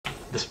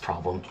this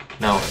problem.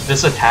 No,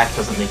 this attack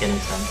doesn't make any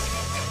sense.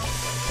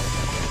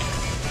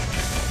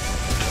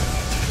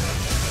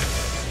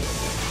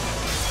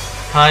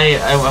 Kai,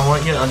 I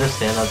want you to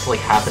understand that's like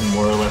happened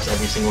more or less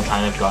every single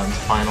time I've gotten to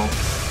final.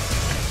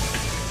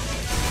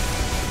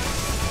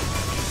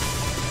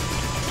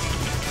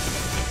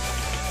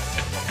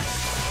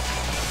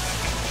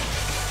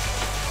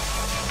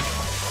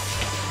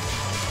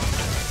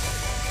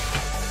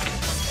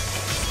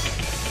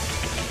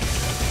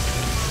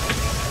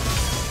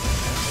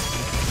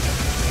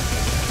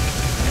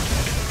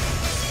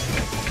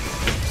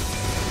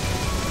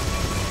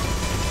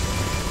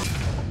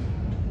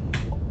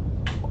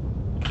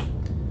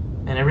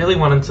 And I really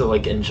wanted to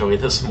like enjoy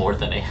this more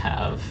than I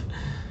have.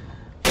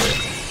 But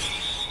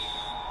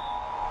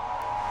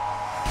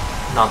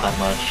not that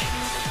much.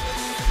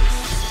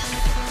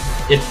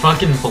 It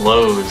fucking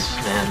blows,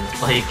 man.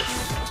 Like...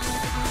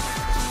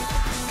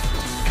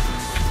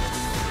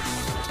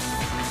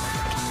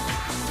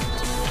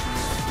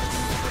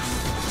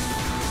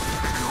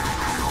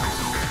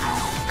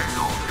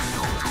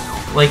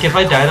 Like, if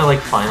I die to, like,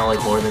 final,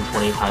 like, more than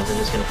 20 times, I'm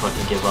just gonna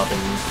fucking give up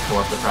and pull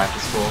up the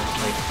practice pool.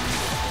 Like...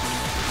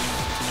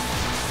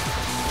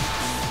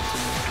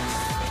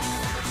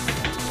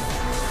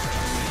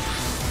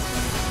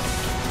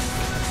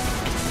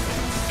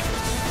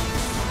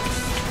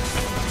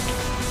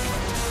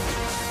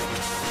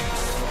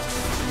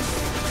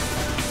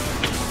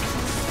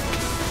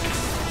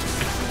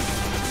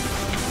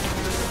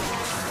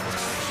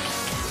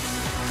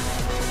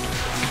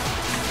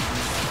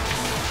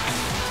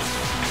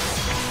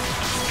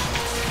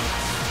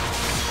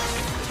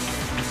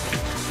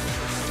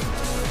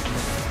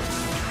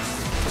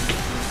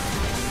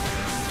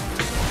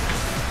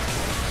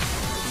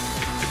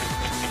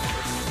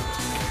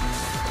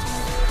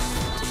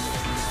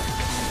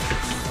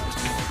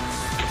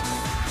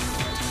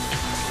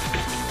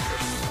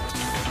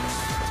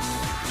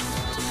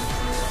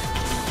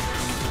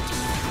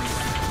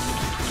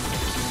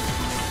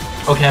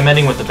 Okay, I'm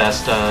ending with the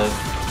best,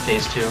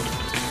 Phase 2.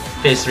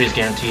 Phase 3 is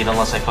guaranteed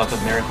unless I fuck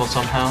up Miracle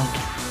somehow.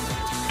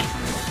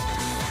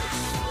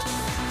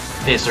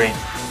 Phase 3.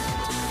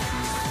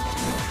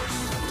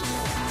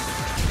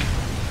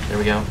 There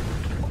we go.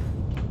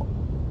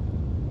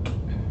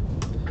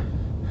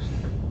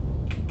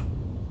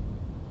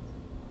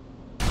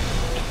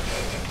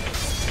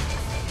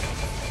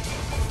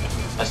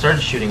 I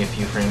started shooting a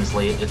few frames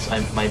late, I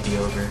might be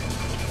over.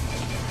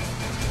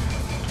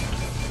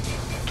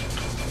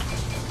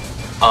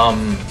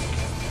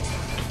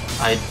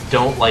 I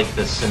don't like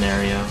this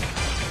scenario.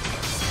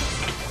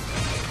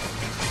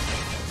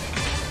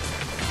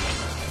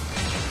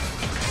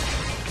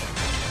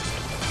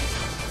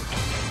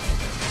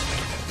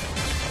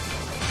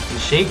 The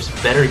shapes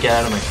better get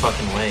out of my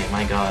fucking way,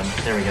 my god.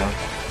 There we go.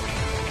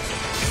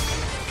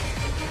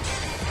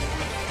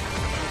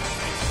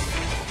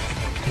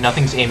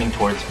 Nothing's aiming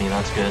towards me,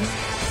 that's good.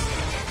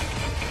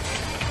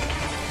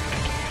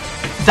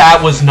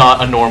 That was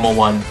not a normal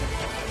one.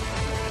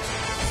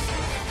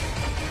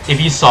 If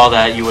you saw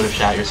that, you would have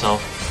shat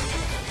yourself.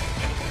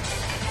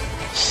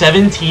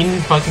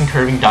 17 fucking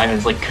curving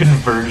diamonds, like,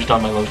 converged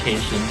on my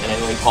location, and I,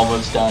 like,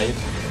 almost died.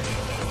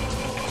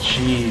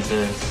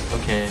 Jesus.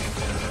 Okay.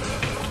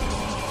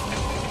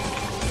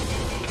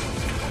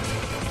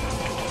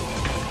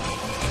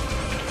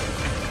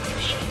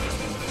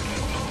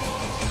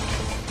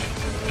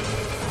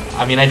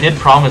 I mean, I did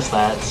promise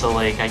that, so,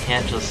 like, I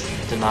can't just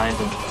deny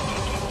them.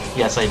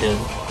 Yes, I did.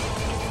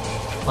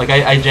 Like,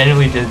 I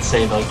genuinely did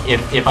say, like,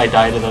 if I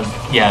die to them...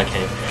 Yeah,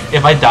 okay.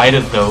 If I die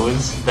to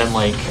those, then,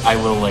 like, I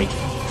will, like,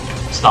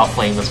 stop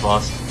playing this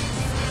boss.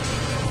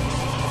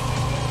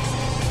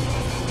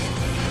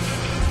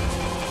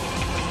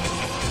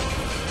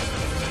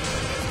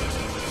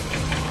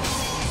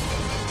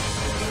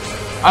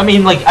 I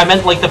mean, like, I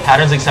meant, like, the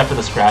patterns except for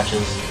the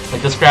scratches.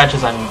 Like, the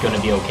scratches I'm gonna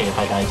be okay if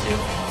I die to.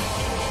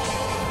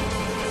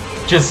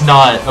 Just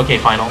not... Okay,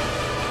 final.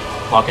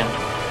 Lock in.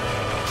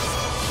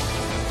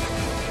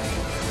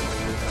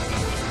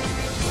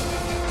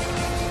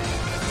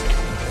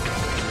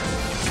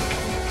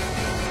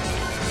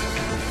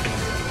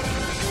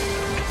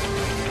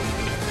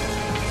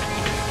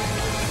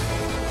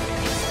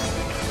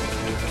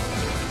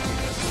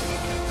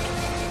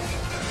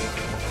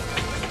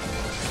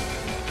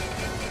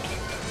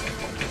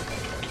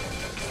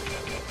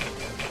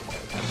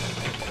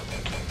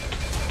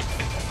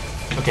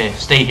 Okay,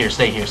 stay here,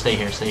 stay here, stay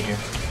here, stay here.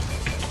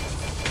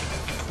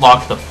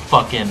 Lock the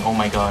fuck in, oh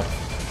my god.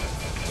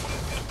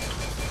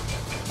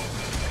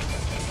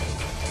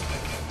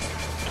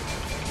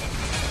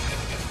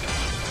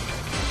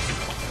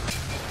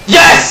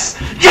 Yes!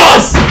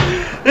 Yes!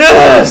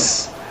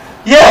 Yes!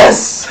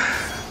 Yes!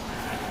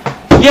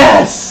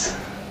 Yes!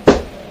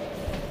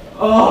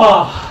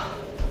 Oh!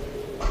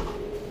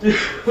 Dude.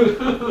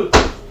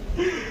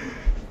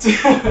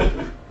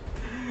 Dude.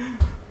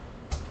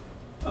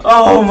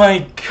 Oh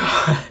my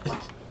god.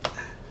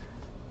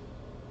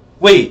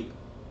 Wait.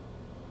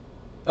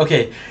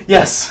 Okay,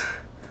 yes.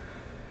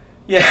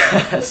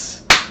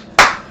 Yes.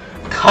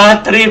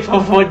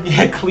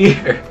 K3.00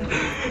 clear.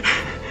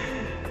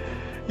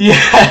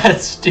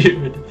 Yes,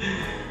 dude.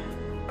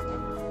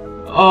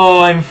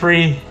 Oh, I'm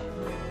free.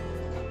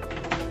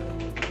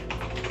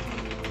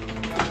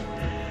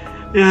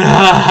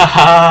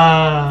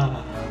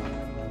 Yeah.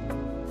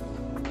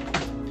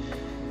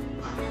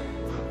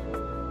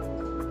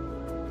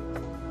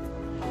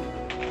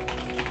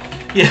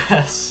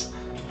 Yes.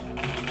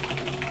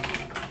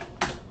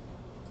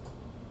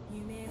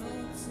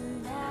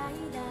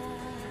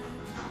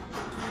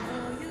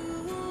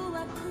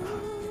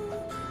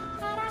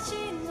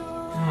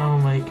 Oh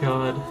my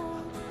god.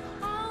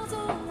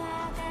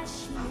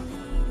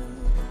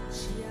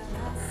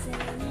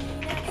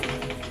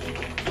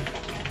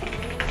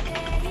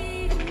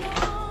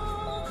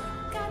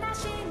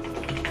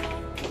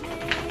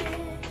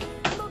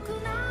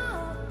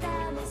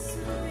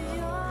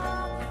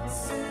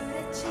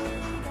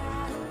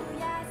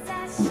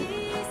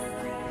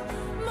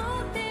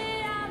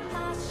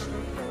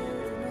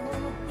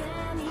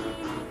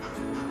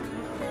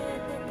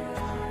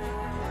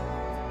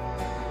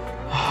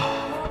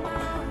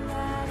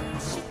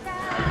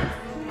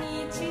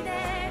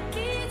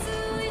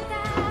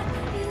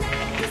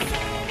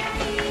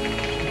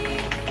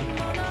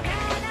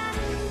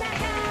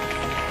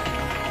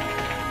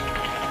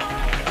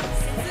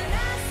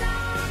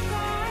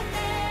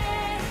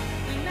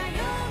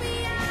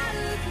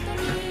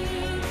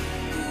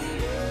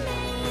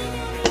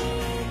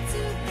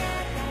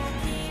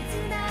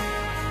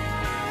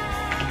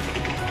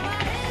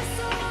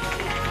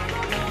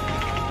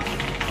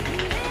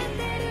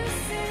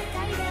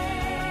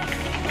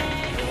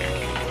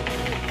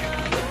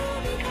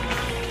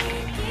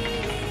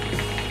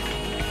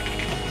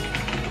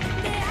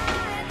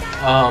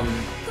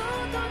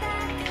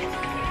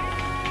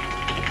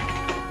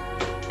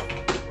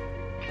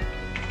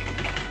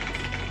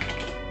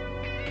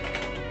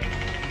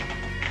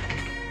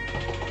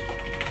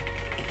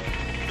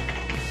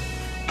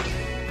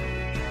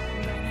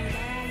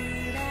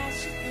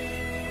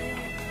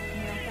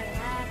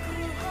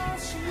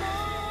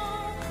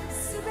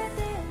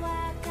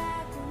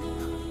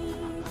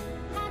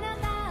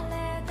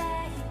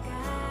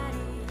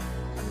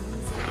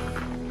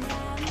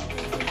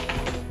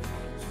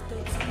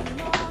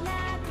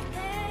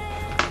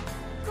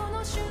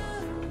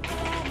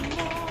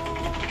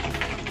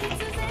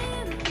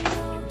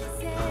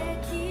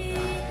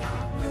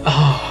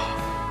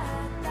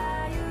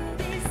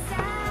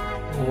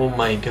 Oh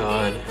my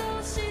god.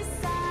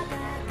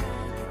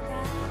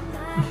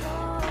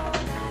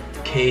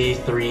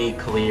 K3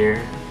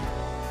 clear.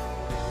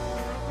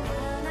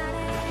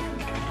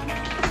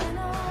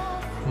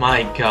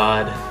 My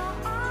god.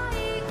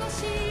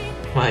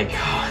 My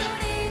god.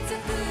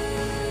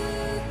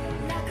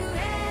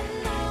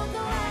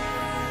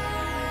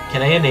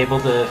 Can I enable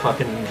the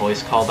fucking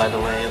voice call, by the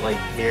way, like,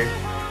 here?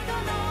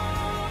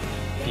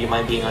 Do you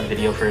mind being on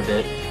video for a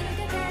bit?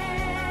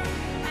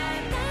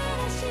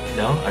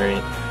 No?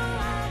 Alright.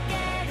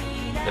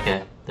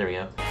 Okay, there we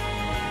go.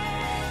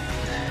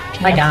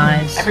 Hi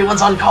guys.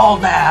 Everyone's on call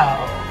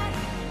now!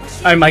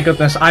 Oh my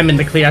goodness, I'm in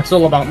the clear, it's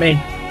all about me.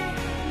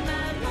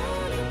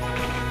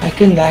 I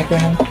couldn't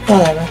background.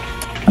 Whatever.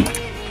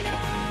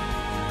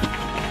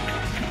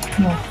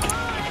 No.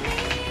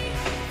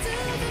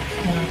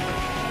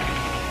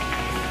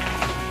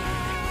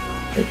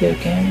 Video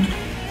game.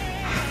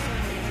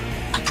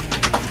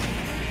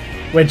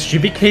 Wait, did you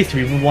beat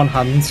K3 with one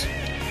hand?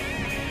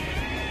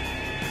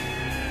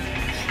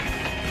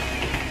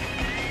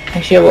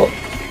 Actually, well,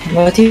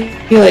 what do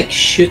you like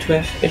shoot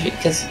with?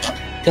 Because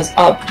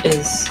up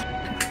is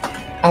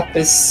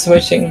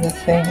switching the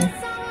thing.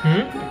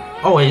 Hmm?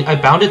 Oh, I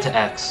bound it to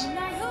X.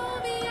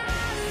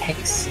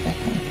 X.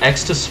 Okay.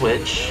 X to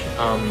switch,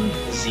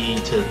 Z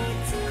to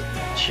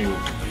shoot,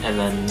 and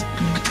then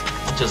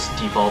just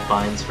default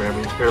binds for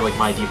every, or like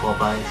my default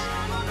binds.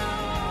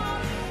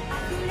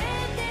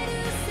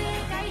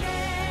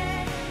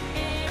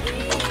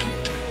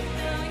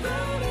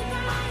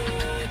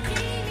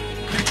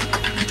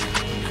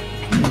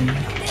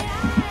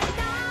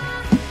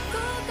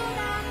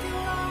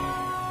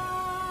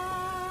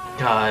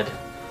 God.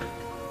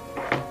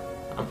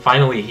 I'm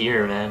finally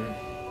here, man.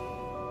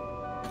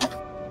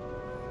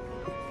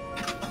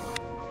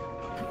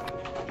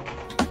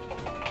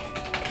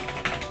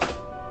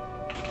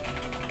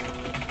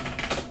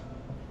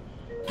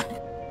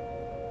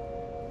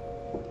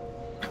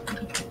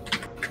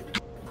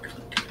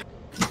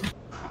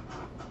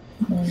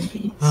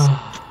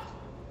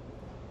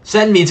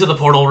 Send me to the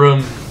portal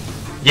room.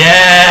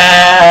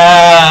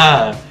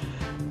 Yeah!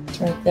 It's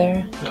right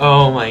there.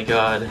 Oh my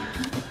god.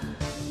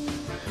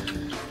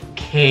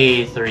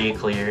 K3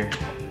 clear.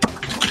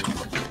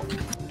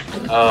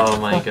 Oh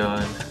my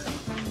god.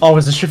 Oh,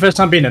 is this your first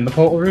time being in the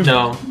portal room?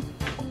 No.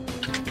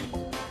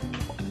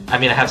 I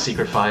mean, I have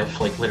Secret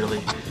 5, like,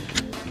 literally.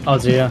 Oh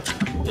dear.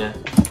 Yeah.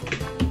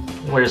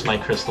 Where's my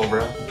crystal,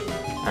 bro?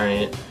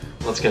 Alright,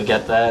 let's go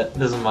get that.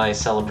 This is my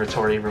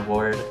celebratory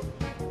reward.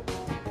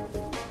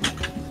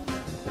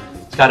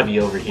 It's gotta be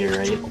over here,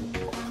 right?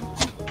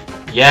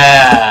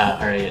 Yeah!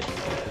 Alright.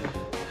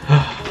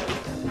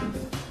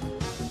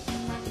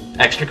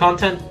 Extra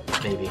content?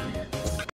 Maybe.